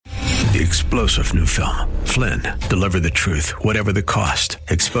the explosive new film, Flynn, Deliver the Truth, Whatever the Cost,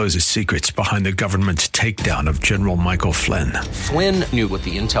 exposes secrets behind the government's takedown of General Michael Flynn. Flynn knew what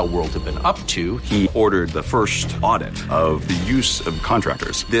the intel world had been up to. He ordered the first audit of the use of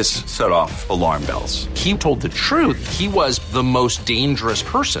contractors. This set off alarm bells. He told the truth. He was the most dangerous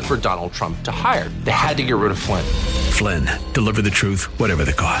person for Donald Trump to hire. They had to get rid of Flynn. Flynn, Deliver the Truth, Whatever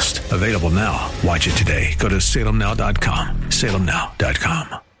the Cost. Available now. Watch it today. Go to salemnow.com.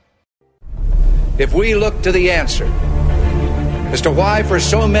 salemnow.com. If we look to the answer as to why for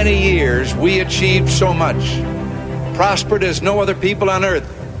so many years we achieved so much, prospered as no other people on earth,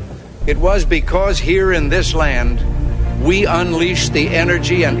 it was because here in this land we unleashed the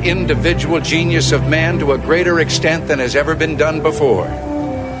energy and individual genius of man to a greater extent than has ever been done before.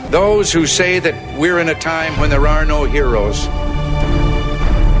 Those who say that we're in a time when there are no heroes,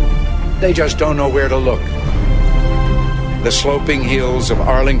 they just don't know where to look. The sloping hills of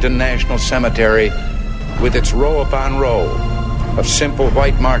Arlington National Cemetery, with its row upon row of simple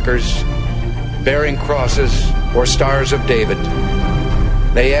white markers bearing crosses or stars of David,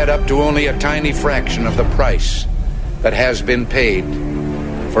 they add up to only a tiny fraction of the price that has been paid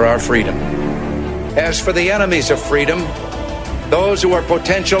for our freedom. As for the enemies of freedom, those who are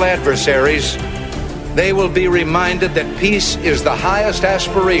potential adversaries, they will be reminded that peace is the highest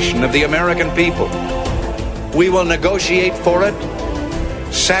aspiration of the American people. We will negotiate for it,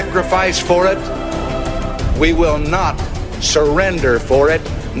 sacrifice for it. We will not surrender for it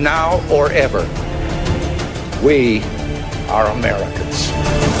now or ever. We are Americans.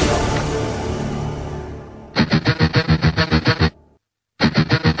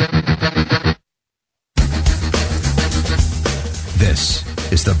 This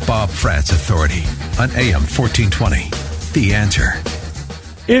is the Bob Frantz Authority on AM 1420. The Answer.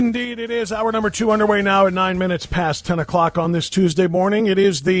 Indeed, it is. Hour number 2 underway now at 9 minutes past 10 o'clock on this Tuesday morning. It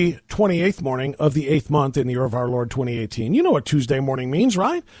is the 28th morning of the 8th month in the year of our Lord 2018. You know what Tuesday morning means,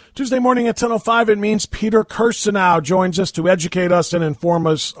 right? Tuesday morning at 10:05, it means Peter Kirsanow joins us to educate us and inform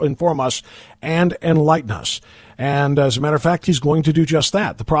us and enlighten us. And as a matter of fact, he's going to do just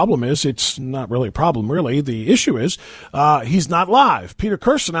that. The problem is, it's not really a problem, really. The issue is, he's not live. Peter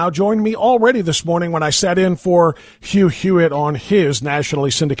Kirsanow joined me already this morning when I sat in for Hugh Hewitt on his nationally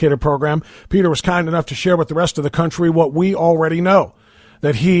syndicated program. Peter was kind enough to share with the rest of the country what we already know,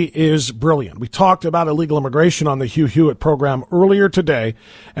 that he is brilliant. We talked about illegal immigration on the Hugh Hewitt program earlier today,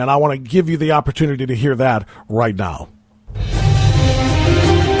 and I want to give you the opportunity to hear that right now.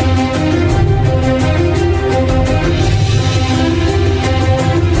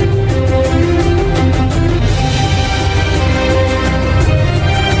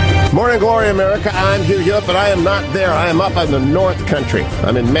 Morning Glory, America. I'm Hugh Hewitt, but I am not there. I am up in the North Country.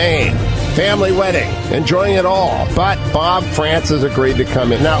 I'm in Maine. Family wedding. Enjoying it all. But Bob Frantz has agreed to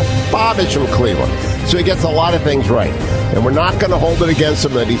come in. Now, Bob is from Cleveland, so he gets a lot of things right. And we're not going to hold it against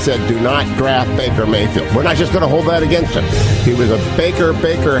him that he said, do not draft Baker Mayfield. We're not just going to hold that against him. He was a Baker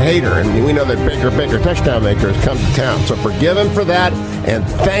hater, and we know that Baker touchdown maker has come to town. So forgive him for that, and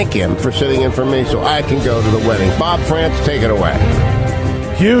thank him for sitting in for me so I can go to the wedding. Bob Frantz, take it away.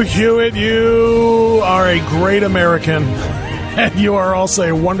 Hugh Hewitt, you are a great American, and you are also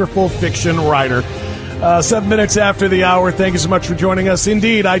a wonderful fiction writer. 7 minutes after the hour, thank you so much for joining us.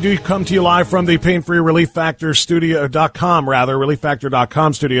 Indeed, I do come to you live from the Pain-Free Relief Factor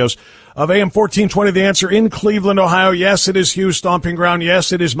ReliefFactor.com studios of AM 1420, The Answer in Cleveland, Ohio. Yes, it is Hugh's stomping ground.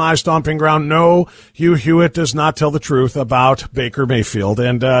 Yes, it is my stomping ground. No, Hugh Hewitt does not tell the truth about Baker Mayfield.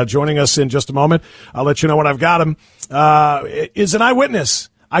 And joining us in just a moment, I'll let you know when I've got him, is an eyewitness.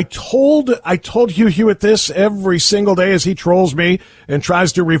 I told Hugh Hewitt this every single day as he trolls me and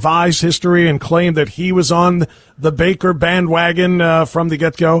tries to revise history and claim that he was on the Baker bandwagon from the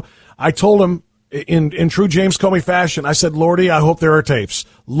get-go. I told him in true James Comey fashion, I said, Lordy, I hope there are tapes.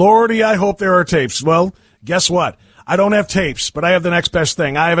 Lordy, I hope there are tapes. Well, guess what? I don't have tapes, but I have the next best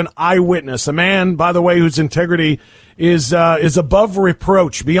thing. I have an eyewitness, a man, by the way, whose integrity is above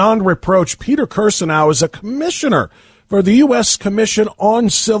reproach, beyond reproach. Peter Kirsanow is a commissioner for the U.S. Commission on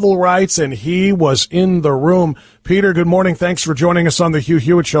Civil Rights, and he was in the room. Peter, good morning. Thanks for joining us on the Hugh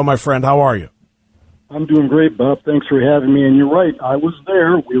Hewitt Show, my friend. How are you? I'm doing great, Bob. Thanks for having me. And you're right, I was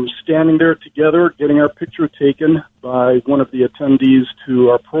there. We were standing there together, getting our picture taken by one of the attendees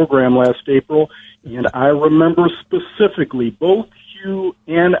to our program last April. And I remember specifically, both Hugh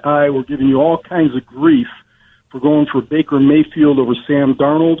and I were giving you all kinds of grief for going for Baker Mayfield over Sam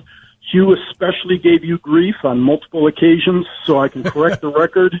Darnold. Hugh especially gave you grief on multiple occasions, so I can correct the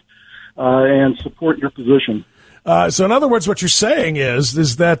record and support your position. So in other words, what you're saying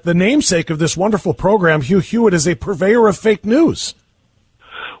is that the namesake of this wonderful program, Hugh Hewitt, is a purveyor of fake news.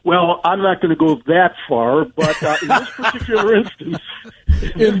 Well, I'm not going to go that far, but in this particular instance...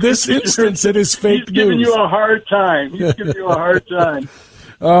 In this instance, it is fake news. He's giving you a hard time.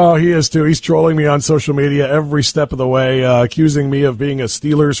 Oh, he is too. He's trolling me on social media every step of the way, accusing me of being a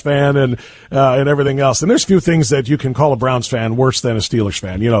Steelers fan and everything else. And there's few things that you can call a Browns fan worse than a Steelers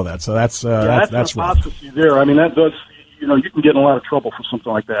fan. You know that. So that's that's apostasy there. I mean, that does. You can get in a lot of trouble for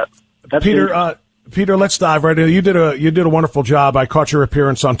something like that. Peter, let's dive right in. You did a wonderful job. I caught your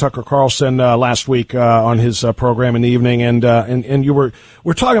appearance on Tucker Carlson last week on his program in the evening, and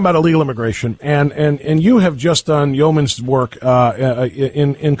we're talking about illegal immigration, and you have just done yeoman's work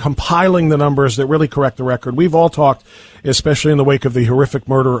in compiling the numbers that really correct the record. We've all talked, especially in the wake of the horrific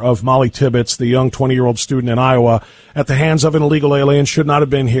murder of Molly Tibbetts, the young 20-year-old student in Iowa, at the hands of an illegal alien, should not have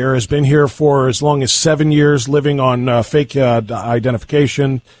been here, has been here for as long as 7 years, living on fake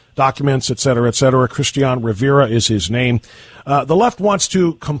identification, documents, et cetera, et cetera. Christian Rivera is his name. The left wants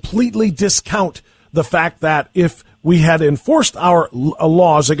to completely discount the fact that if we had enforced our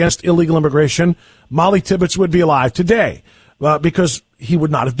laws against illegal immigration, Molly Tibbetts would be alive today because he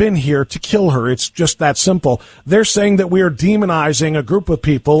would not have been here to kill her. It's just that simple. They're saying that we are demonizing a group of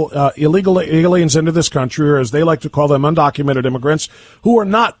people, illegal aliens into this country, or as they like to call them, undocumented immigrants, who are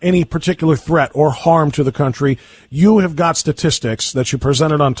not any particular threat or harm to the country. You have got statistics that you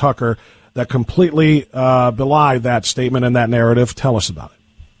presented on Tucker that completely belie that statement and that narrative. Tell us about it.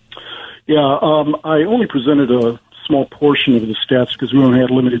 Yeah, I only presented a small portion of the stats because we only had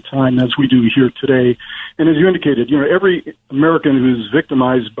limited time, as we do here today. And as you indicated, every American who's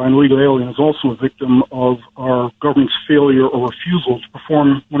victimized by an illegal alien is also a victim of our government's failure or refusal to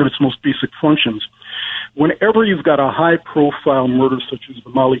perform one of its most basic functions. Whenever you've got a high-profile murder such as the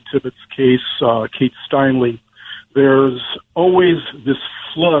Molly Tibbetts case, Kate Steinle, there's always this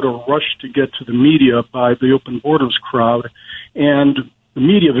flood or rush to get to the media by the Open Borders crowd, and the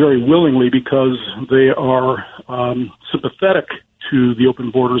media very willingly, because they are sympathetic to the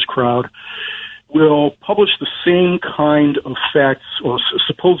Open Borders crowd, will publish the same kind of facts or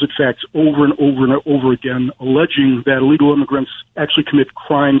supposed facts over and over and over again, alleging that illegal immigrants actually commit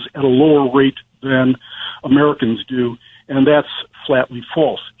crimes at a lower rate than Americans do, and that's flatly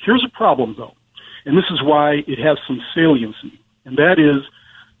false. Here's a problem, though, and this is why it has some saliency, and that is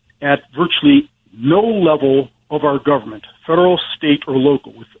at virtually no level of our government, federal, state, or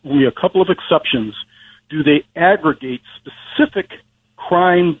local, with only a couple of exceptions, do they aggregate specific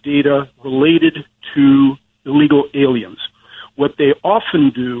crime data related to illegal aliens. What they often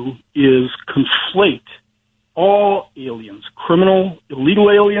do is conflate all aliens, criminal,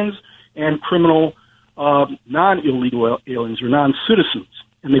 illegal aliens, and criminal non-illegal aliens or non-citizens,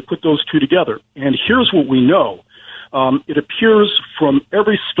 and they put those two together. And here's what we know. It appears from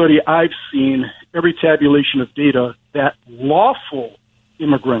every study I've seen, every tabulation of data, that lawful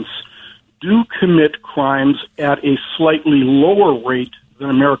immigrants do commit crimes at a slightly lower rate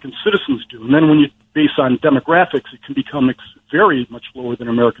than American citizens do. And then when you base on demographics, it can become very much lower than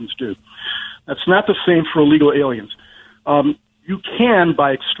Americans do. That's not the same for illegal aliens. You can,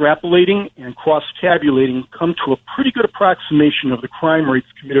 by extrapolating and cross-tabulating, come to a pretty good approximation of the crime rates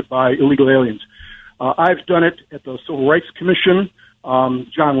committed by illegal aliens. I've done it at the Civil Rights Commission.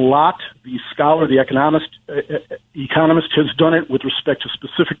 John Lott, the scholar, the economist, has done it with respect to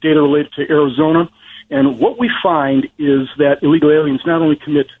specific data related to Arizona. And what we find is that illegal aliens not only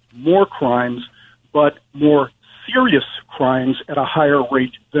commit more crimes, but more serious crimes at a higher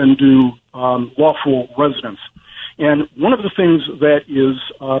rate than do lawful residents. And one of the things that is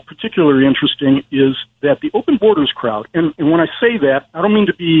particularly interesting is that the Open Borders crowd, and when I say that, I don't mean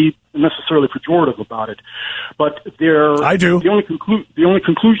to be necessarily pejorative about it, but I do. The only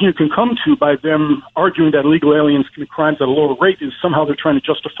conclusion you can come to by them arguing that illegal aliens commit crimes at a lower rate is somehow they're trying to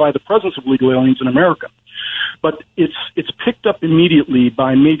justify the presence of illegal aliens in America. But it's picked up immediately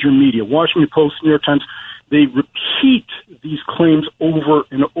by major media, Washington Post, New York Times. They repeat these claims over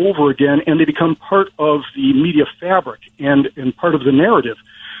and over again, and they become part of the media fabric and part of the narrative.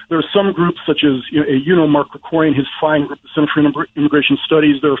 There are some groups, such as, Mark Krikorian and his fine group, the Center for Immigration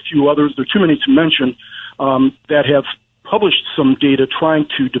Studies. There are a few others. There are too many to mention that have published some data trying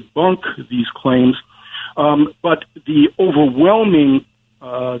to debunk these claims. But the overwhelming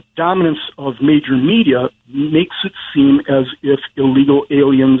dominance of major media makes it seem as if illegal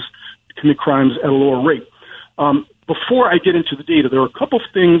aliens commit crimes at a lower rate. Before I get into the data, there are a couple of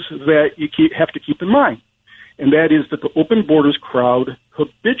things that you have to keep in mind, and that is that the Open Borders crowd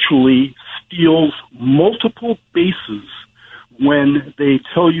habitually steals multiple bases when they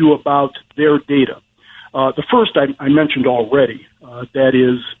tell you about their data. The first I mentioned already, that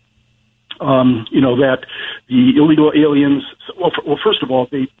is that the illegal aliens. Well, first of all,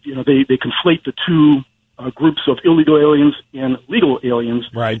 they conflate the two groups of illegal aliens and legal aliens,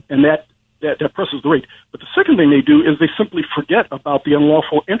 right? And that presses the rate. But the second thing they do is they simply forget about the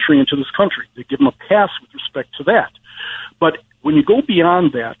unlawful entry into this country. They give them a pass with respect to that. But when you go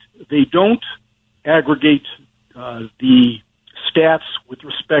beyond that, they don't aggregate the stats with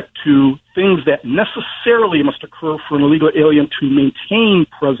respect to things that necessarily must occur for an illegal alien to maintain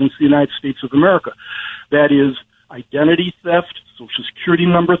presence in the United States of America. That is identity theft, Social Security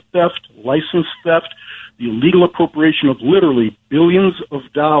number theft, license theft, the illegal appropriation of literally billions of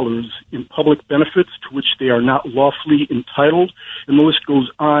dollars in public benefits to which they are not lawfully entitled, and the list goes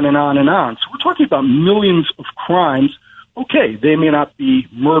on and on and on. So we're talking about millions of crimes. Okay, they may not be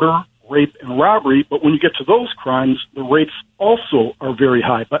murder, rape, and robbery, but when you get to those crimes, the rates also are very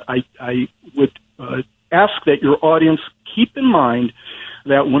high. But I would ask that your audience keep in mind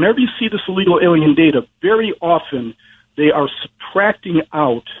that whenever you see this illegal alien data, very often they are subtracting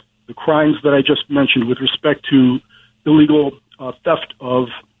out the crimes that I just mentioned with respect to illegal theft of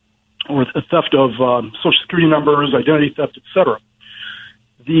Social Security numbers, identity theft, etc.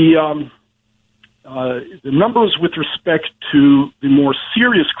 The numbers with respect to the more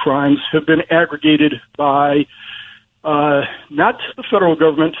serious crimes have been aggregated by not the federal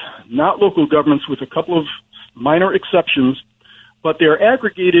government, not local governments, with a couple of minor exceptions, but they're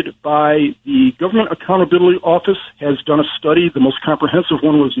aggregated by the Government Accountability Office has done a study. The most comprehensive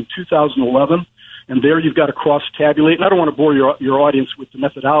one was in 2011, and there you've got to cross-tabulate. And I don't want to bore your audience with the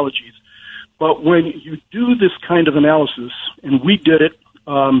methodologies, but when you do this kind of analysis, and we did it,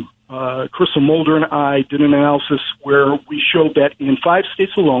 Carissa Mulder and I did an analysis where we showed that in 5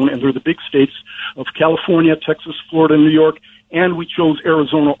 states alone, and they're the big states of California, Texas, Florida, New York, and we chose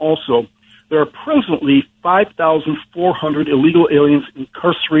Arizona also, there are presently 5,400 illegal aliens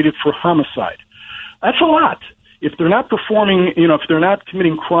incarcerated for homicide. That's a lot. If they're not performing, if they're not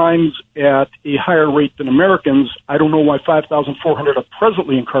committing crimes at a higher rate than Americans, I don't know why 5,400 are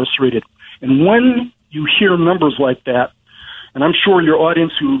presently incarcerated. And when you hear numbers like that, and I'm sure your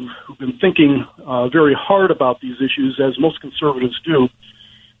audience who've been thinking very hard about these issues, as most conservatives do,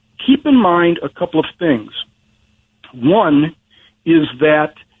 keep in mind a couple of things. One is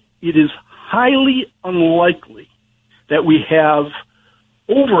that it is highly unlikely that we have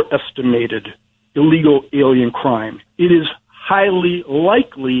overestimated illegal alien crime. It is highly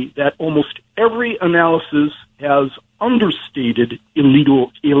likely that almost every analysis has understated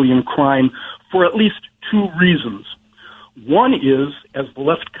illegal alien crime for at least 2 reasons. One is, as the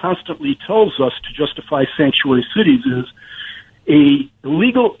left constantly tells us to justify sanctuary cities, is a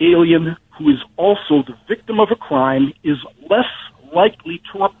illegal alien who is also the victim of a crime is less likely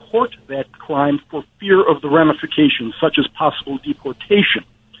to report that crime for fear of the ramifications, such as possible deportation.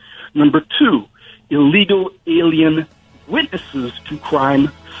 Number 2, illegal alien witnesses to crime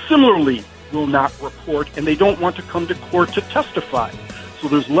similarly will not report, and they don't want to come to court to testify. So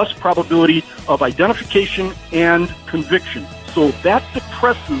there's less probability of identification and conviction. So that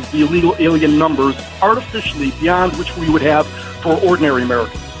depresses the illegal alien numbers artificially beyond which we would have for ordinary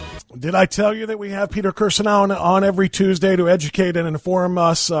Americans. Did I tell you that we have Peter Kirsanow on every Tuesday to educate and inform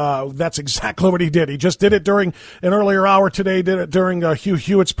us? That's exactly what he did. He just did it during an earlier hour today, did it during Hugh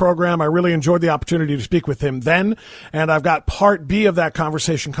Hewitt's program. I really enjoyed the opportunity to speak with him then, and I've got part B of that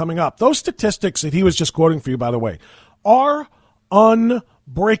conversation coming up. Those statistics that he was just quoting for you, by the way, are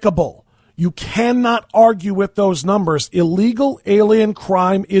unbreakable. You cannot argue with those numbers. Illegal alien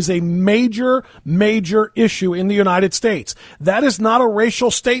crime is a major, major issue in the United States. That is not a racial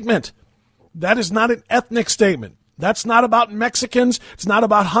statement. That is not an ethnic statement. That's not about Mexicans. It's not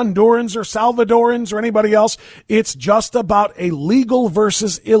about Hondurans or Salvadorans or anybody else. It's just about a legal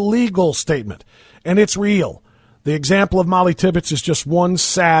versus illegal statement. And it's real. The example of Molly Tibbetts is just one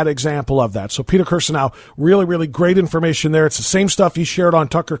sad example of that. So Peter Kirsanow, really, really great information there. It's the same stuff he shared on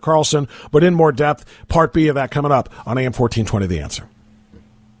Tucker Carlson, but in more depth. Part B of that coming up on AM 1420, The Answer.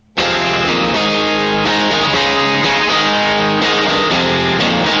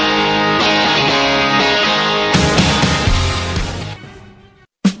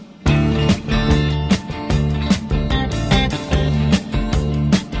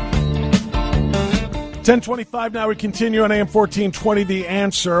 10:25 now. We continue on AM 1420, The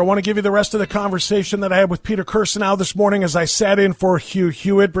Answer. I want to give you the rest of the conversation that I had with Peter Kirsanow this morning as I sat in for Hugh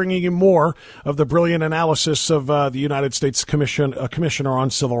Hewitt, bringing you more of the brilliant analysis of the United States Commissioner on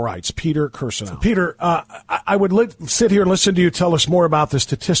Civil Rights, Peter Kirsanow. Peter, I would sit here and listen to you tell us more about the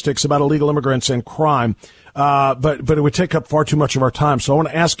statistics about illegal immigrants and crime, but it would take up far too much of our time. So I want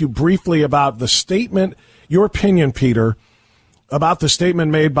to ask you briefly about the statement, your opinion, Peter, about the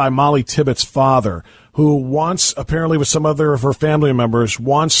statement made by Molly Tibbetts' father, who wants, apparently with some other of her family members,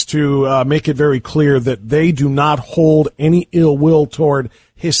 wants to make it very clear that they do not hold any ill will toward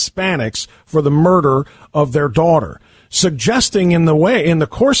Hispanics for the murder of their daughter, suggesting in the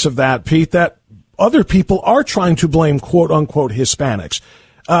course of that, Pete, that other people are trying to blame quote unquote Hispanics.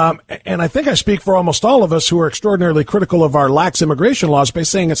 And I think I speak for almost all of us who are extraordinarily critical of our lax immigration laws by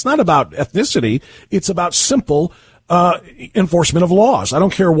saying it's not about ethnicity. It's about simple enforcement of laws. I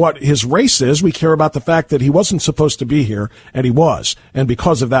don't care what his race is. We care about the fact that he wasn't supposed to be here, and he was. And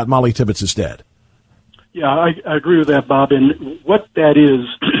because of that, Molly Tibbetts is dead. Yeah, I agree with that, Bob. And what that is,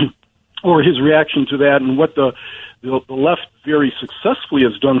 or his reaction to that, and what the left very successfully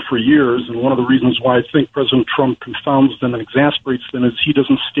has done for years, and one of the reasons why I think President Trump confounds them and exasperates them is he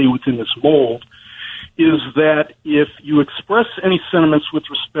doesn't stay within this mold, is that if you express any sentiments with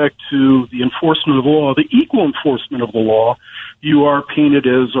respect to the enforcement of the law, the equal enforcement of the law, you are painted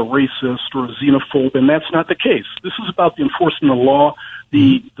as a racist or a xenophobe, and that's not the case. This is about the enforcement of the law,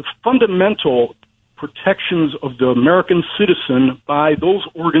 the fundamental protections of the American citizen by those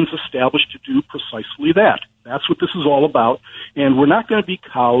organs established to do precisely that. That's what this is all about, and we're not going to be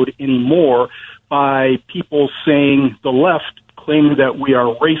cowed anymore by people saying, the left, claiming that we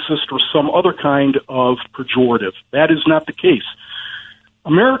are racist or some other kind of pejorative. That is not the case.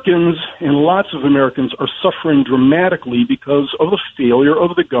 Americans, and lots of Americans, are suffering dramatically because of the failure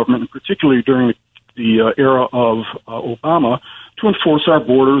of the government, particularly during the era of Obama, to enforce our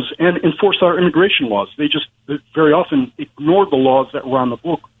borders and enforce our immigration laws. They just very often ignored the laws that were on the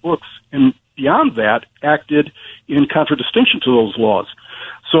books, and beyond that, acted in contradistinction to those laws.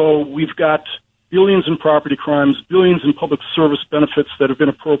 So we've got billions in property crimes, billions in public service benefits that have been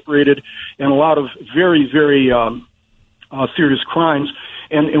appropriated, and a lot of very, very serious crimes.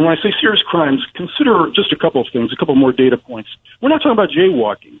 And when I say serious crimes, consider just a couple of things, a couple more data points. We're not talking about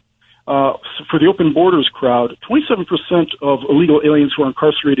jaywalking. For the open borders crowd, 27% of illegal aliens who are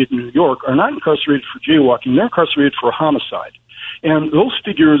incarcerated in New York are not incarcerated for jaywalking. They're incarcerated for homicide. And those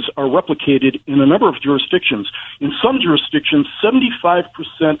figures are replicated in a number of jurisdictions. In some jurisdictions, 75%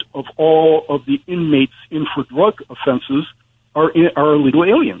 of all of the inmates in for drug offenses are illegal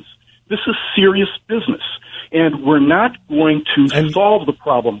aliens. This is serious business. And we're not going to solve the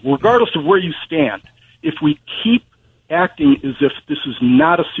problem, regardless of where you stand, if we keep acting as if this is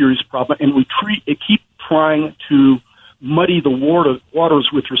not a serious problem, and we keep trying to muddy the waters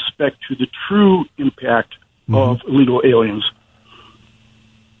with respect to the true impact of illegal aliens.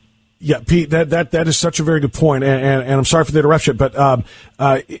 Yeah, Pete, that is such a very good point, and I'm sorry for the interruption, but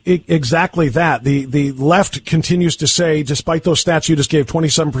exactly that. The left continues to say, despite those stats you just gave,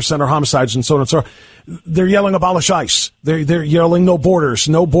 27% are homicides and so on and so on. They're yelling abolish ICE. They're yelling no borders,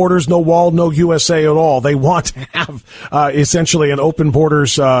 no wall, no USA at all. They want to have essentially an open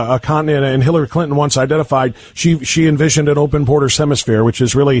borders continent. And Hillary Clinton once identified she envisioned an open borders hemisphere, which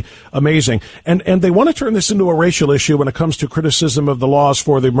is really amazing. And they want to turn this into a racial issue when it comes to criticism of the laws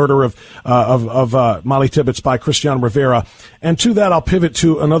for the murder of Molly Tibbetts by Christian Rivera. And to that, I'll pivot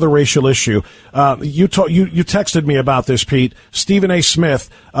to another racial issue. You texted me about this, Pete. Stephen A. Smith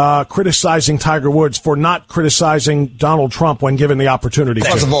criticizing Tiger Woods for not criticizing Donald Trump when given the opportunity.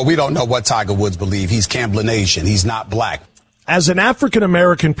 First of all, we don't know what Tiger Woods believes. He's Camblinasian. He's not black. As an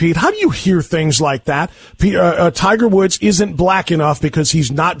African-American, Pete, how do you hear things like that? Tiger Woods isn't black enough because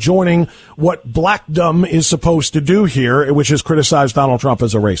he's not joining what blackdom is supposed to do here, which is criticize Donald Trump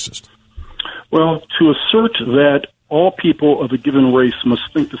as a racist. Well, to assert that all people of a given race must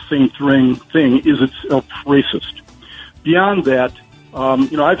think the same thing is itself racist. Beyond that,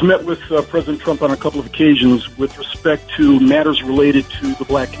 I've met with President Trump on a couple of occasions with respect to matters related to the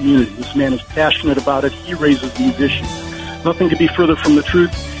black community. This man is passionate about it. He raises these issues. Nothing could be further from the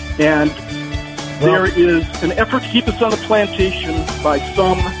truth. And there is an effort to keep us on the plantation by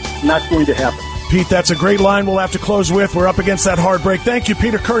some. Not going to happen. Pete, that's a great line we'll have to close with. We're up against that hard break. Thank you,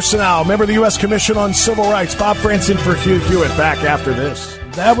 Peter Kirsanow, member of the U.S. Commission on Civil Rights. Bob Franson for Hugh Hewitt. Back after this.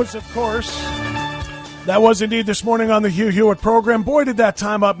 That was indeed this morning on the Hugh Hewitt program. Boy, did that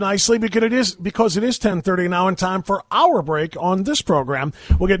time up nicely because it is 10:30 now and time for our break on this program.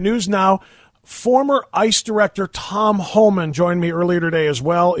 We'll get news now. Former ICE Director Tom Homan joined me earlier today as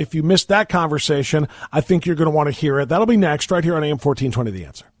well. If you missed that conversation, I think you're going to want to hear it. That'll be next right here on AM 1420 The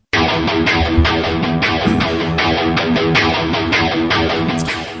Answer.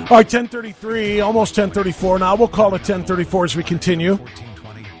 All right, 10:33, almost 10:34 now. We'll call it 10:34 as we continue.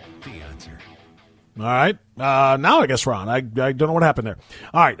 1420 The Answer. All right. Now I guess we're on. I don't know what happened there.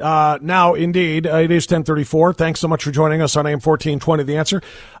 All right. Now, indeed, it is 10:34. Thanks so much for joining us on AM 1420, The Answer.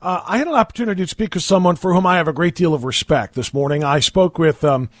 I had an opportunity to speak with someone for whom I have a great deal of respect this morning. I spoke with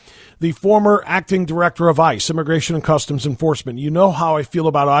the former acting director of ICE, Immigration and Customs Enforcement. You know how I feel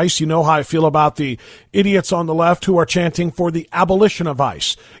about ICE. You know how I feel about the idiots on the left who are chanting for the abolition of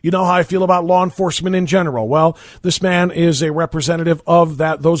ICE. You know how I feel about law enforcement in general. Well, this man is a representative of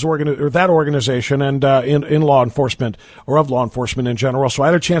that organization and in law enforcement, or of law enforcement in general. So I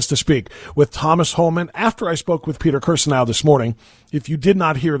had a chance to speak with Thomas Homan after I spoke with Peter Kirsanow this morning. If you did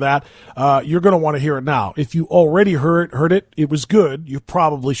not hear that, you're going to want to hear it now. If you already heard it, it was good. You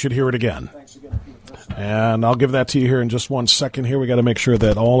probably should hear it again. Thanks again, Peter. And I'll give that to you here in just 1 second. Here we got to make sure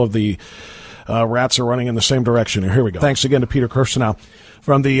that all of the rats are running in the same direction. Here we go. Thanks again to Peter Kirsanow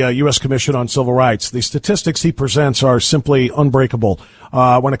from the U.S. Commission on Civil Rights. The statistics he presents are simply unbreakable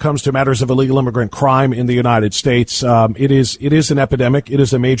when it comes to matters of illegal immigrant crime in the United States. It is an epidemic. It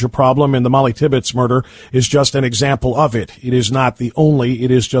is a major problem, and the Molly Tibbetts murder is just an example of it. It is not the only.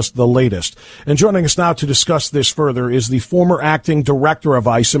 It is just the latest. And joining us now to discuss this further is the former acting director of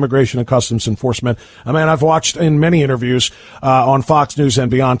ICE, Immigration and Customs Enforcement, a man I've watched in many interviews on Fox News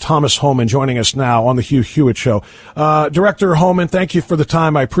and beyond, Thomas Homan, joining us now on the Hugh Hewitt Show. Director Homan, thank you for the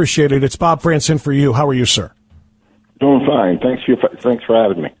time. I appreciate it. It's Bob Franson for you. How are you, sir? Doing fine. Thanks for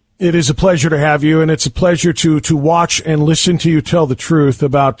having me. It is a pleasure to have you, and it's a pleasure to watch and listen to you tell the truth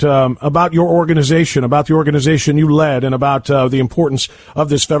about your organization, about the organization you led, and about the importance of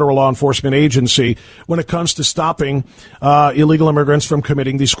this federal law enforcement agency when it comes to stopping illegal immigrants from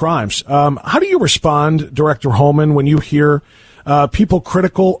committing these crimes. How do you respond, Director Homan, when you hear people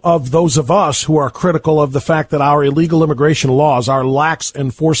critical of those of us who are critical of the fact that our illegal immigration laws, our lax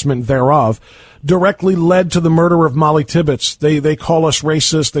enforcement thereof, directly led to the murder of Molly Tibbetts? They call us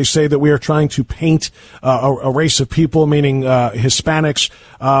racist. They say that we are trying to paint a race of people, meaning Hispanics,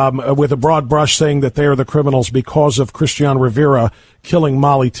 with a broad brush, saying that they are the criminals because of Christian Rivera killing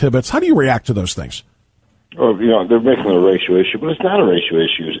Molly Tibbetts. How do you react to those things? Well, they're making it a racial issue, but it's not a racial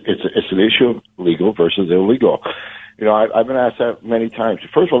issue. It's an issue of legal versus illegal. I've been asked that many times.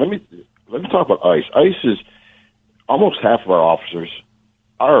 First of all, let me talk about ICE. ICE is almost half of our officers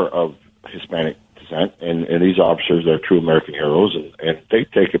are of Hispanic descent, and these officers are true American heroes, and they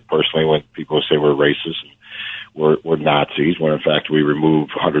take it personally when people say we're racist and we're Nazis, when in fact we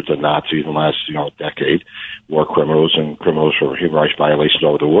removed hundreds of Nazis in the last decade, war criminals and criminals for human rights violations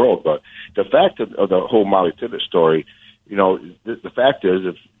over the world. But the fact of the whole Molly Tibbetts story, the fact is,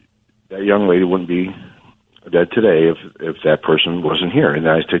 if that young lady wouldn't be dead today if that person wasn't here in the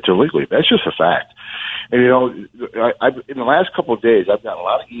United States illegally. That's just a fact. And, I've in the last couple of days, I've gotten a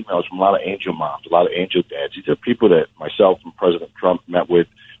lot of emails from a lot of angel moms, a lot of angel dads. These are people that myself and President Trump met with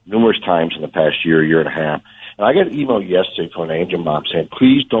numerous times in the past year and a half. And I got an email yesterday from an angel mom saying,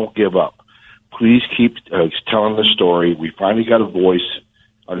 please don't give up. Please keep telling the story. We finally got a voice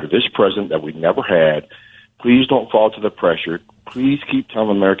under this president that we never had. Please don't fall to the pressure. Please keep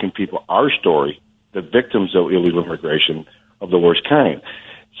telling American people our story, the victims of illegal immigration of the worst kind.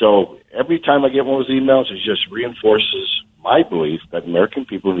 So every time I get one of those emails, it just reinforces my belief that American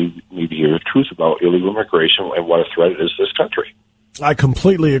people need to hear the truth about illegal immigration and what a threat it is to this country. I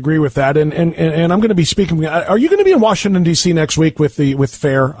completely agree with that, and I'm going to be speaking. Are you going to be in Washington D.C. next week with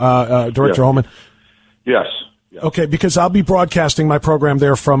FAIR, Director Homan? Yes. Okay, because I'll be broadcasting my program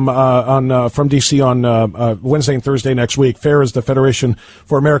there from D.C. on Wednesday and Thursday next week. FAIR is the Federation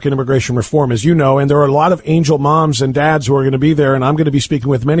for American Immigration Reform, as you know, and there are a lot of angel moms and dads who are going to be there, and I'm going to be speaking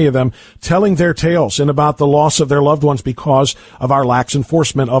with many of them, telling their tales and about the loss of their loved ones because of our lax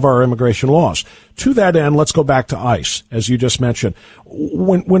enforcement of our immigration laws. To that end, let's go back to ICE, as you just mentioned.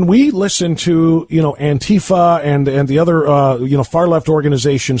 When we listen to, Antifa and the other, far left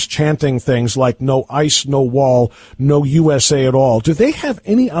organizations chanting things like no ICE, no wall, no USA at all, do they have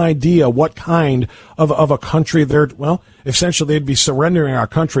any idea what kind of a country essentially they'd be surrendering our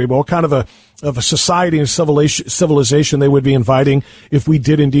country, but what kind of a society and civilization they would be inviting if we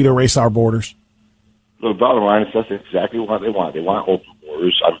did indeed erase our borders? The bottom line is that's exactly what they want. They want open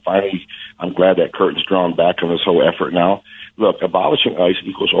borders. I'm glad that curtain's drawn back on this whole effort now. Look, abolishing ICE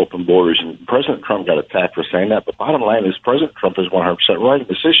equals open borders, and President Trump got attacked for saying that. But bottom line is President Trump is 100% right in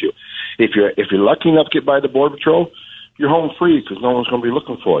this issue. If you're lucky enough to get by the Border Patrol, you're home free because no one's going to be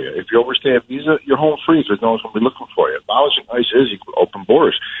looking for you. If you overstay a visa, you're home free because no one's going to be looking for you. Abolishing ICE is equal open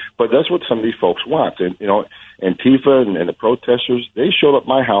borders. But that's what some of these folks want. And, Antifa and the protesters, they showed up at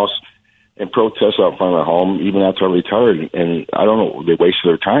my house and protest out in front of my home even after I retired. And I don't know, they wasted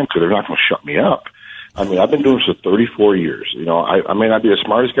their time because they're not going to shut me up. I mean, I've been doing this for 34 years. You know, I may not be the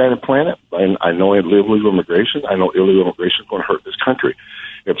smartest guy on the planet, but I know illegal immigration. I know illegal immigration is going to hurt this country.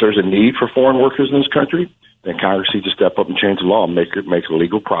 If there's a need for foreign workers in this country, then Congress needs to step up and change the law and make a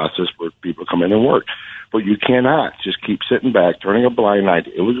legal process for people to come in and work. But you cannot just keep sitting back, turning a blind eye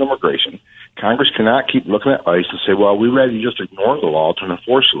to illegal immigration. Congress cannot keep looking at ICE and say, well, we'd rather you just ignore the law to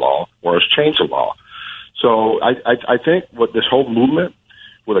enforce the law or else change the law. So I think what this whole movement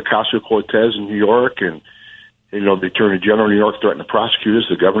with Ocasio-Cortez in New York and, you know, the Attorney General of New York threatening to prosecute us,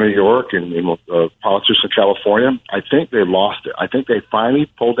 the Governor of New York, and politicians in California, I think they lost it. I think they finally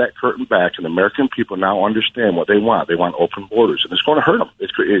pulled that curtain back, and the American people now understand what they want. They want open borders, and it's going to hurt them.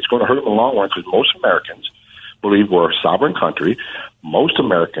 It's going to hurt them in the long run because most Americans believe we're a sovereign country. Most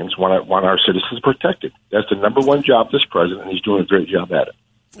Americans want our citizens protected. That's the number one job of this president, and he's doing a great job at it.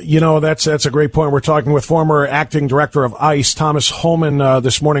 You know, that's a great point. We're talking with former acting director of ICE, Thomas Homan,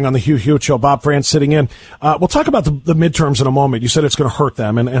 this morning on the Hugh Hewitt Show. Bob France sitting in. We'll talk about the midterms in a moment. You said it's going to hurt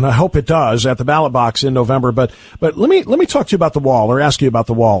them, and I hope it does at the ballot box in November. But let me talk to you about the wall, or ask you about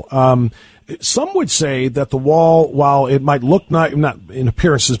the wall. Some would say that the wall, while it might look not in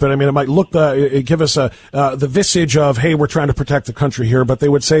appearances, but I mean, it might look, give us the visage of, hey, we're trying to protect the country here. But they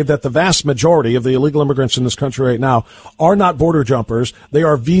would say that the vast majority of the illegal immigrants in this country right now are not border jumpers. They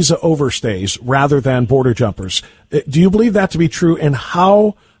are visa overstays rather than border jumpers. Do you believe that to be true? And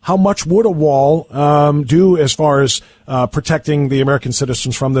how much would a wall do as far as protecting the American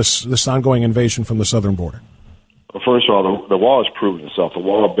citizens from this ongoing invasion from the southern border? Well, first of all, the wall has proven itself. The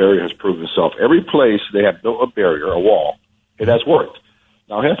wall of barrier has proven itself. Every place they have built a barrier, a wall, it has worked.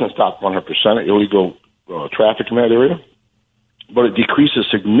 Now, it hasn't stopped 100% of illegal traffic in that area, but it decreases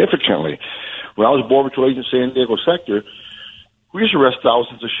significantly. When I was Border Patrol agent in San Diego sector, we used to arrest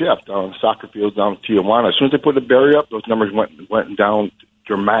thousands of chefs down in soccer fields down in Tijuana. As soon as they put the barrier up, those numbers went down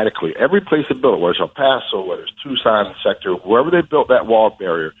dramatically. Every place they built, whether it's El Paso, whether it's Tucson sector, wherever they built that wall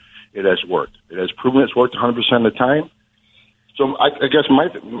barrier, it has worked. It has proven it's worked 100% of the time. So I guess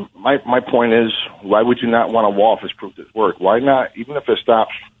my point is, why would you not want a wall if it's proved it's worked? Why not, even if it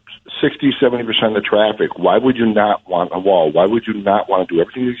stops 60, 70% of the traffic, why would you not want a wall? Why would you not want to do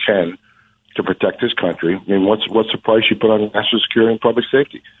everything you can to protect this country? I mean, what's the price you put on national security and public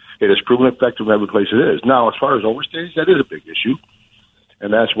safety? It has proven effective in every place it is. Now, as far as overstays, that is a big issue.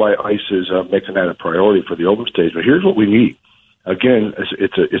 And that's why ICE is making that a priority for the overstays. But here's what we need. Again,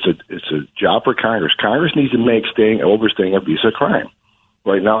 it's a job for Congress. Congress needs to make overstaying a visa a crime.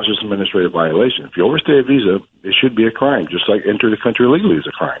 Right now, it's just an administrative violation. If you overstay a visa, it should be a crime, just like enter the country illegally is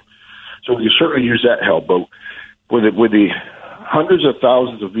a crime. So we certainly use that help. But with the hundreds of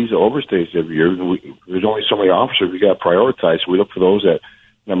thousands of visa overstays every year, there's only so many officers we got to prioritize. So we look for those that,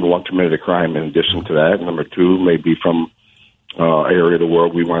 number one, committed a crime. In addition to that, number two, may be from area of the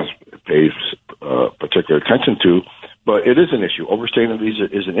world we want to pay particular attention to. But it is an issue. Overstaying a visa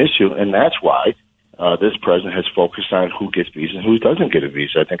is an issue, and that's why this president has focused on who gets visas and who doesn't get a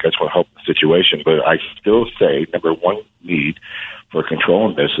visa. I think that's what helped the situation. But I still say number one need for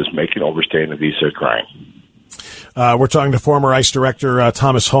controlling this is making overstaying a visa a crime. We're talking to former ICE Director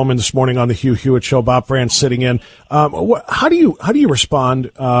Thomas Homan this morning on the Hugh Hewitt Show. Bob France sitting in. How do you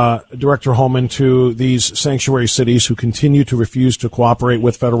respond, Director Homan, to these sanctuary cities who continue to refuse to cooperate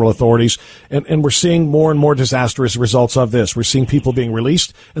with federal authorities? And we're seeing more and more disastrous results of this. We're seeing people being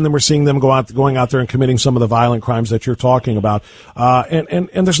released, and then we're seeing them going out there and committing some of the violent crimes that you're talking about. And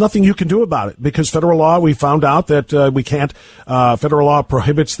there's nothing you can do about it because federal law. We found out that we can't. Federal law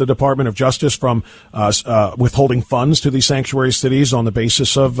prohibits the Department of Justice from withholding funds to these sanctuary cities on the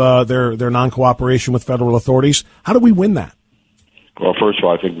basis of their non-cooperation with federal authorities. How do we win that? Well, first of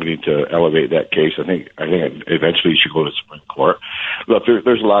all, I think we need to elevate that case. I think eventually you should go to the Supreme Court. Look,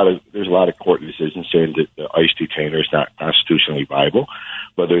 there's a lot of court decisions saying that the ICE detainer is not constitutionally viable,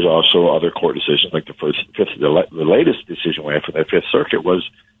 but there's also other court decisions like the latest decision we had from the Fifth Circuit was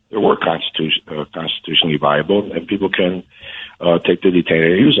they were constitutionally viable and people can take the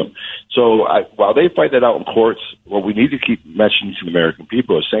detainer and use them. So while they fight that out in courts, what we need to keep mentioning to the American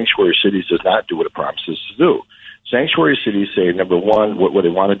people is sanctuary cities does not do what it promises to do. Sanctuary cities say, number one, what they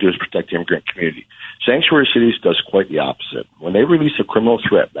want to do is protect the immigrant community. Sanctuary cities does quite the opposite. When they release a criminal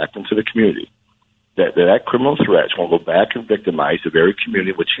threat back into the community, that criminal threat is going to go back and victimize the very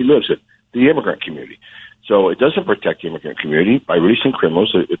community in which he lives in, the immigrant community. So it doesn't protect the immigrant community. By releasing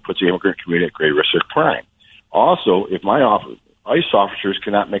criminals, it puts the immigrant community at great risk of crime. Also, if ICE officers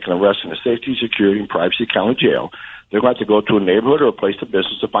cannot make an arrest in a safety, security, and privacy county jail, they're going to have to go to a neighborhood or a place of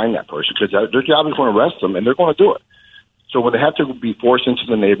business to find that person because their job is going to arrest them, and they're going to do it. So when they have to be forced into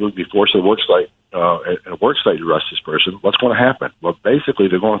the neighborhood, be forced to a work site to arrest this person, what's going to happen? Well, basically,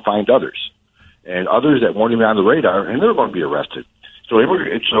 they're going to find others. and others that weren't even on the radar, and they're going to be arrested. So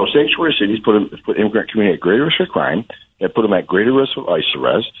sanctuary cities put immigrant community at greater risk of crime. They put them at greater risk of ICE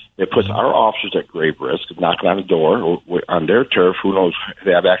arrest. It puts our officers at grave risk of knocking on the door or on their turf. Who knows if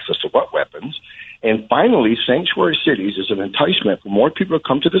they have access to what weapons? And finally, sanctuary cities is an enticement for more people to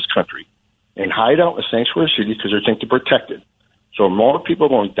come to this country and hide out in sanctuary cities because they think they're protected. So more people are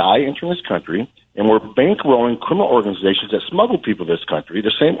going to die entering this country, and we're bankrolling criminal organizations that smuggle people to this country,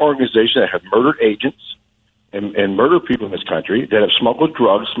 the same organizations that have murdered agents and murdered people in this country, that have smuggled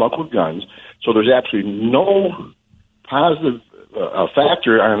drugs, smuggled guns. So there's absolutely no positive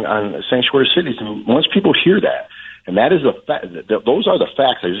factor on sanctuary cities. And once people hear that, and that is those are the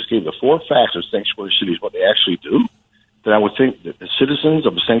facts. I just gave the 4 facts of sanctuary cities, what they actually do. Then I would think that the citizens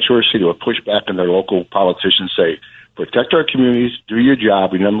of a sanctuary city would push back on their local politicians, say, protect our communities, do your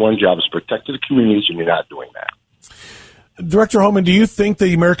job. Your number one job is protect the communities, and you're not doing that. Director Homan, do you think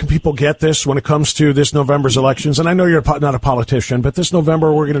the American people get this when it comes to this November's elections? And I know you're not a politician, but this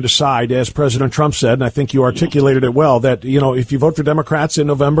November we're going to decide, as President Trump said, and I think you articulated it well, that, if you vote for Democrats in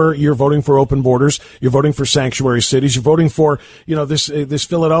November, you're voting for open borders, you're voting for sanctuary cities, you're voting for, this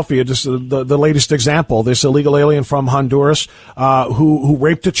Philadelphia, just the latest example, this illegal alien from Honduras, who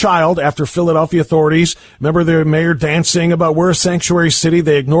raped a child after Philadelphia authorities. Remember the mayor dancing about we're a sanctuary city.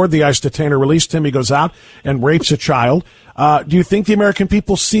 They ignored the ICE detainer, released him. He goes out and rapes a child. Do you think the American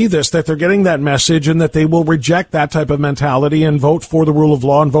people see this, that they're getting that message and that they will reject that type of mentality and vote for the rule of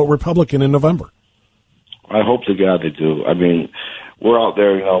law and vote Republican in November? I hope to God they do. I mean, we're out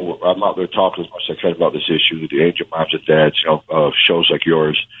there, I'm out there talking as much as I can about this issue, the Angel Moms and Dads, shows like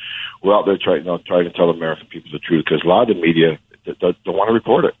yours. We're out there trying to tell the American people the truth, because a lot of the media don't want to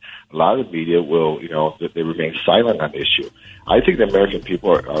report it. A lot of the media will, they remain silent on the issue. I think the American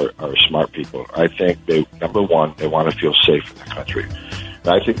people are smart people. I think number one, they want to feel safe in the country. And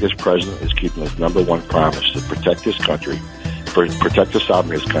I think this president is keeping his number one promise to protect this country, protect the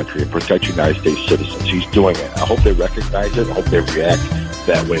sovereignty of this country, and protect United States citizens. He's doing it. I hope they recognize it. I hope they react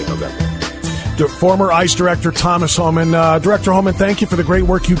that way in November. Former ICE Director Thomas Homan. Director Homan, thank you for the great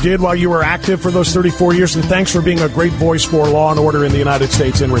work you did while you were active for those 34 years, and thanks for being a great voice for law and order in the United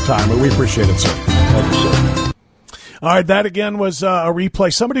States in retirement. We appreciate it, sir. Thank you, sir. All right, that again was a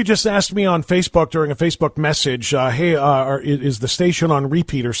replay. Somebody just asked me on Facebook during a Facebook message, hey, is the station on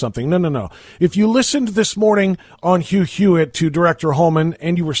repeat or something? No. If you listened this morning on Hugh Hewitt to Director Homan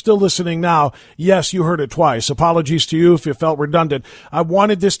and you were still listening now, yes, you heard it twice. Apologies to you if you felt redundant. I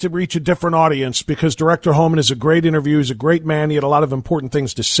wanted this to reach a different audience because Director Homan is a great interview. He's a great man. He had a lot of important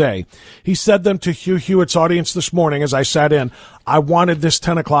things to say. He said them to Hugh Hewitt's audience this morning as I sat in. I wanted this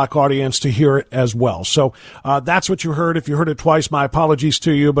 10 o'clock audience to hear it as well. So that's what you heard. If you heard it twice, my apologies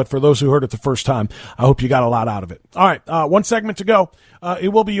to you. But for those who heard it the first time, I hope you got a lot out of it. All right, one segment to go. It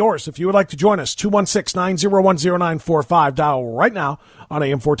will be yours. If you would like to join us, 216-901-0945. Dial right now on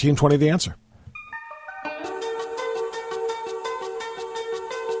AM 1420, The Answer.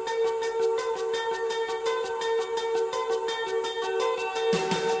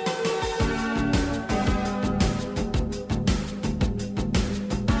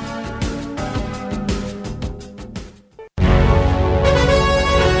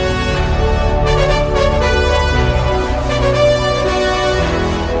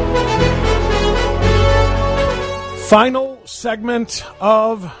 Final segment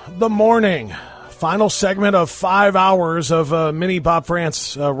of the morning. Final segment of 5 hours of mini Bob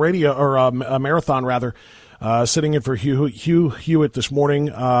France radio, or a marathon rather, sitting in for Hugh Hewitt this morning,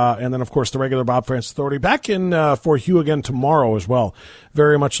 and then of course the regular Bob France Authority. Back in for Hugh again tomorrow as well.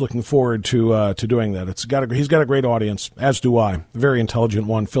 Very much looking forward to doing that. He's got a great audience, as do I. Very intelligent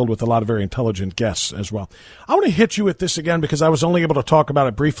one, filled with a lot of very intelligent guests as well. I want to hit you with this again because I was only able to talk about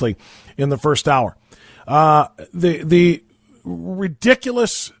it briefly in the first hour. The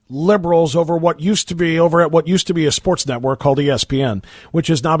ridiculous liberals over at what used to be a sports network called ESPN, which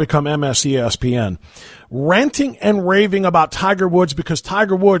has now become MSESPN, ranting and raving about Tiger Woods because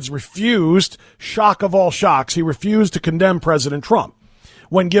Tiger Woods refused, shock of all shocks, he refused to condemn President Trump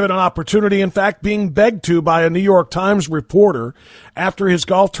when given an opportunity, in fact, being begged to by a New York Times reporter after his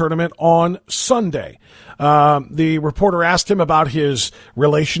golf tournament on Sunday. The reporter asked him about his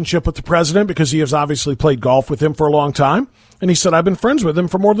relationship with the president because he has obviously played golf with him for a long time. And he said, I've been friends with him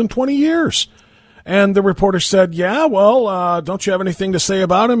for more than 20 years. And the reporter said, yeah, well, don't you have anything to say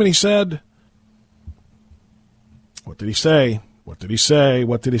about him? And he said, what did he say? What did he say?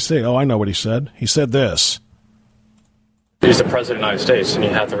 What did he say? Oh, I know what he said. He said this. He's the president of the United States, and you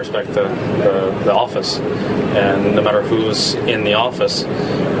have to respect the office. And no matter who's in the office,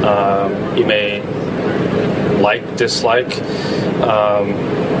 you may dislike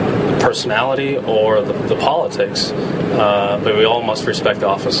personality or the politics, but we all must respect the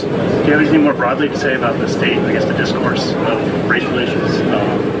office. Do you have anything more broadly to say about the state, I guess the discourse of race relations?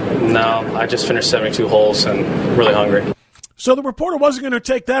 No, I just finished 72 holes and really hungry. So the reporter wasn't going to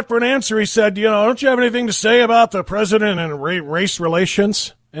take that for an answer. He said, don't you have anything to say about the president and race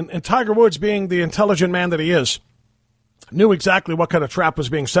relations? And Tiger Woods, being the intelligent man that he is, knew exactly what kind of trap was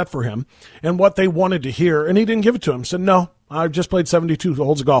being set for him and what they wanted to hear, and he didn't give it to him. He said, no, I just played 72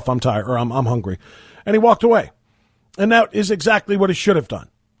 holes of golf. I'm tired, or I'm hungry. And he walked away. And that is exactly what he should have done.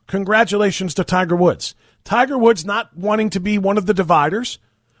 Congratulations to Tiger Woods. Tiger Woods, not wanting to be one of the dividers,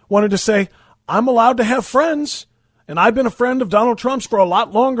 wanted to say, I'm allowed to have friends. And I've been a friend of Donald Trump's for a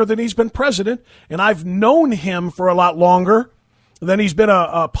lot longer than he's been president, and I've known him for a lot longer than he's been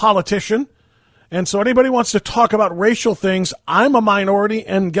a politician. And so anybody wants to talk about racial things, I'm a minority,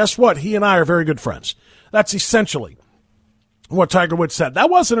 and guess what? He and I are very good friends. That's essentially what Tiger Woods said. That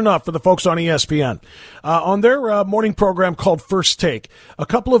wasn't enough for the folks on ESPN. On their morning program called First Take, a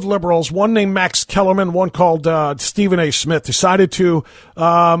couple of liberals, one named Max Kellerman, one called Stephen A. Smith, decided to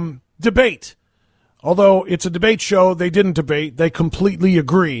debate. Although it's a debate show, they didn't debate. They completely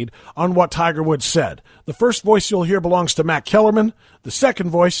agreed on what Tiger Woods said. The first voice you'll hear belongs to Matt Kellerman. The second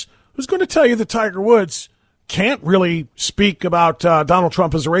voice, who's going to tell you that Tiger Woods can't really speak about Donald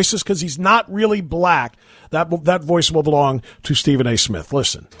Trump as a racist because he's not really black. That voice will belong to Stephen A. Smith.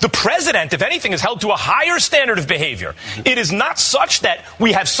 Listen. The president, if anything, is held to a higher standard of behavior. It is not such that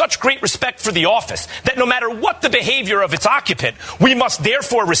we have such great respect for the office that no matter what the behavior of its occupant, we must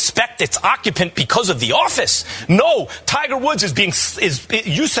therefore respect its occupant because of the office. No, Tiger Woods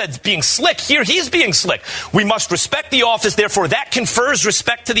you said being slick. Here he's being slick. We must respect the office, therefore that confers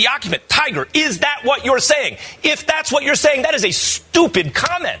respect to the occupant. Tiger, is that what you're saying? If that's what you're saying, that is a stupid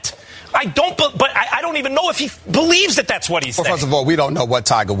comment. I don't even know if he believes that that's what he's saying. Well, first of all, we don't know what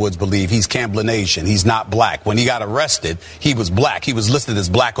Tiger Woods believes. He's Camblin-Asian. He's not black. When he got arrested, he was black. He was listed as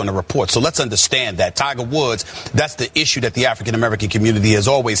black on the report. So let's understand that. Tiger Woods, that's the issue that the African-American community has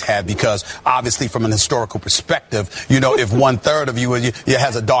always had because, obviously, from an historical perspective, if 1/3 of you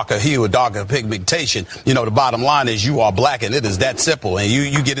has a darker hue, a darker pigmentation, the bottom line is you are black, and it is that simple. And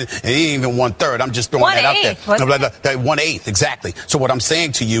you get it, and it ain't even 1/3. I'm just throwing that out there. That 1/8, exactly. So what I'm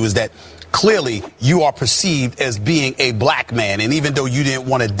saying to you is that clearly, you are perceived as being a black man, and even though you didn't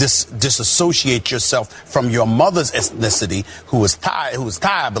want to disassociate yourself from your mother's ethnicity, who was Thai,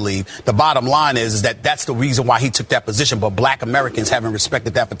 I believe, the bottom line is that that's the reason why he took that position. But black Americans haven't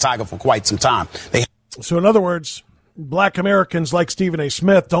respected that for Tiger for quite some time. So, in other words, black Americans like Stephen A.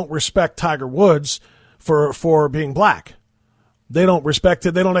 Smith don't respect Tiger Woods for being black. They don't respect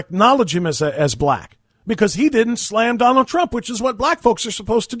it. They don't acknowledge him as black because he didn't slam Donald Trump, which is what black folks are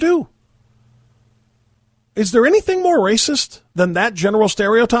supposed to do. Is there anything more racist than that general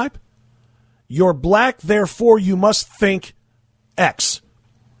stereotype? You're black, therefore you must think X.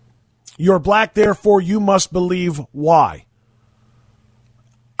 You're black, therefore you must believe Y.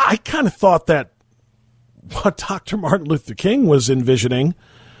 I kind of thought that what Dr. Martin Luther King was envisioning,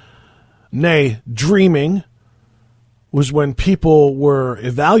 nay, dreaming, was when people were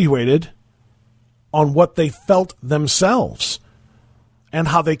evaluated on what they felt themselves and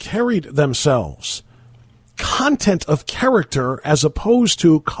how they carried themselves. Content of character as opposed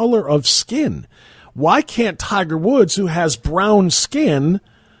to color of skin. Why can't Tiger Woods, who has brown skin,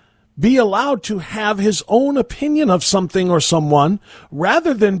 be allowed to have his own opinion of something or someone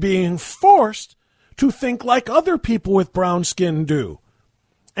rather than being forced to think like other people with brown skin do?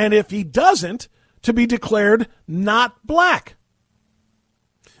 And if he doesn't, to be declared not black.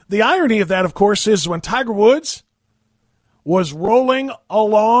 The irony of that, of course, is when Tiger Woods was rolling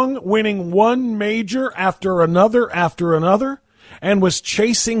along, winning one major after another, and was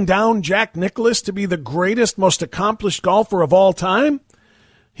chasing down Jack Nicklaus to be the greatest, most accomplished golfer of all time,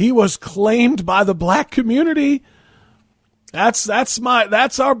 he was claimed by the black community. That's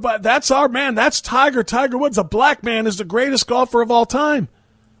our man. That's Tiger. Tiger Woods, a black man, is the greatest golfer of all time.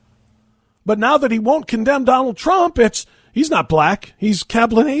 But now that he won't condemn Donald Trump, he's not black. He's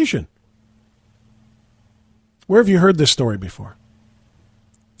Camblin-Asian. Where have you heard this story before?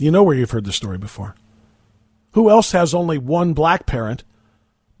 You know where you've heard this story before. Who else has only one black parent,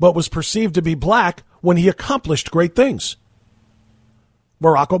 but was perceived to be black when he accomplished great things?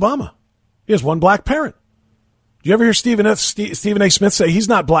 Barack Obama. He has one black parent. Do you ever hear Stephen A. Smith say he's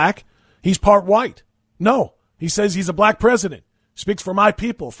not black, he's part white? No, he says he's a black president. Speaks for my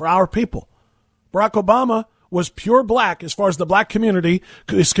people, for our people. Barack Obama was pure black as far as the black community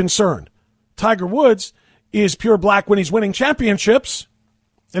is concerned. Tiger Woods is pure black when he's winning championships,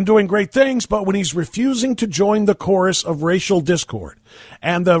 and doing great things, but when he's refusing to join the chorus of racial discord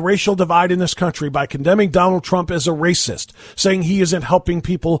and the racial divide in this country by condemning Donald Trump as a racist, saying he isn't helping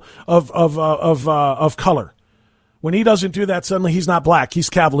people of color, when he doesn't do that, suddenly he's not black, he's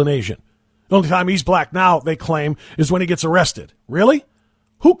Cablinasian. The only time he's black now, they claim, is when he gets arrested. Really?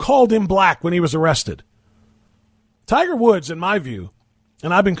 Who called him black when he was arrested? Tiger Woods, in my view,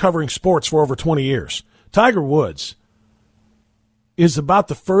 and I've been covering sports for over 20 years, Tiger Woods is about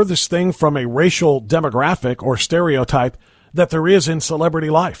the furthest thing from a racial demographic or stereotype that there is in celebrity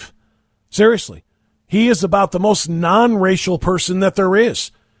life. Seriously. He is about the most non-racial person that there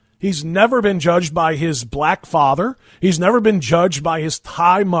is. He's never been judged by his black father. He's never been judged by his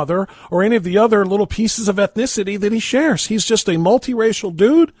Thai mother or any of the other little pieces of ethnicity that he shares. He's just a multiracial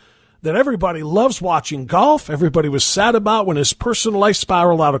dude that everybody loves watching golf. Everybody was sad about when his personal life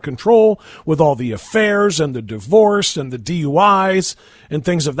spiraled out of control with all the affairs and the divorce and the DUIs and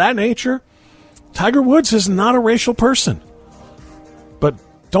things of that nature. Tiger Woods is not a racial person. But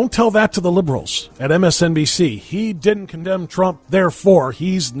don't tell that to the liberals at MSNBC. He didn't condemn Trump, therefore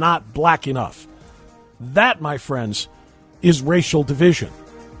he's not black enough. That, my friends, is racial division.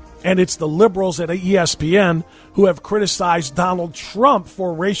 And it's the liberals at ESPN who have criticized Donald Trump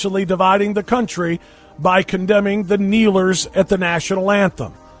for racially dividing the country by condemning the kneelers at the national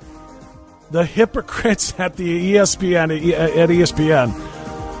anthem. The hypocrites at the ESPN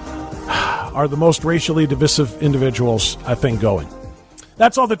are the most racially divisive individuals, I think, going.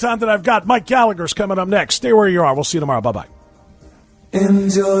 That's all the time that I've got. Mike Gallagher's coming up next. Stay where you are. We'll see you tomorrow. Bye-bye.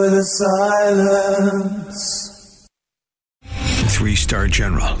 Enjoy the silence. 3-star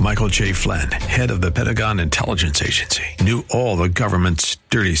General Michael J. Flynn, head of the Pentagon Intelligence Agency, knew all the government's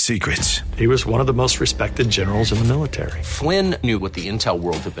dirty secrets. He was one of the most respected generals in the military. Flynn knew what the intel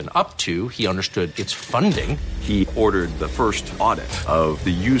world had been up to. He understood its funding. He ordered the first audit of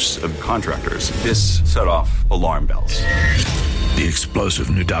the use of contractors. This set off alarm bells. The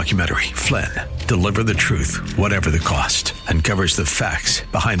explosive new documentary, Flynn, Deliver the Truth, Whatever the Cost, uncovers the facts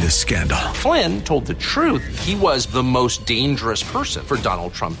behind this scandal. Flynn told the truth. He was the most dangerous person for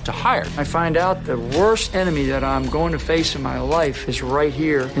Donald Trump to hire. I find out the worst enemy that I'm going to face in my life is right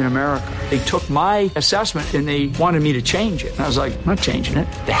here in America. They took my assessment and they wanted me to change it. And I was like, I'm not changing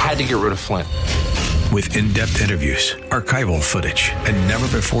it. They had to get rid of Flynn. With in-depth interviews, archival footage, and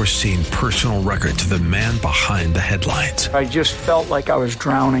never-before-seen personal records of the man behind the headlines. I just felt like I was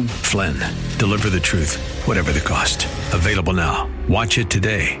drowning. Flynn, Deliver the Truth, Whatever the Cost. Available now. Watch it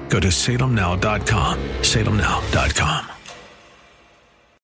today. Go to salemnow.com. salemnow.com.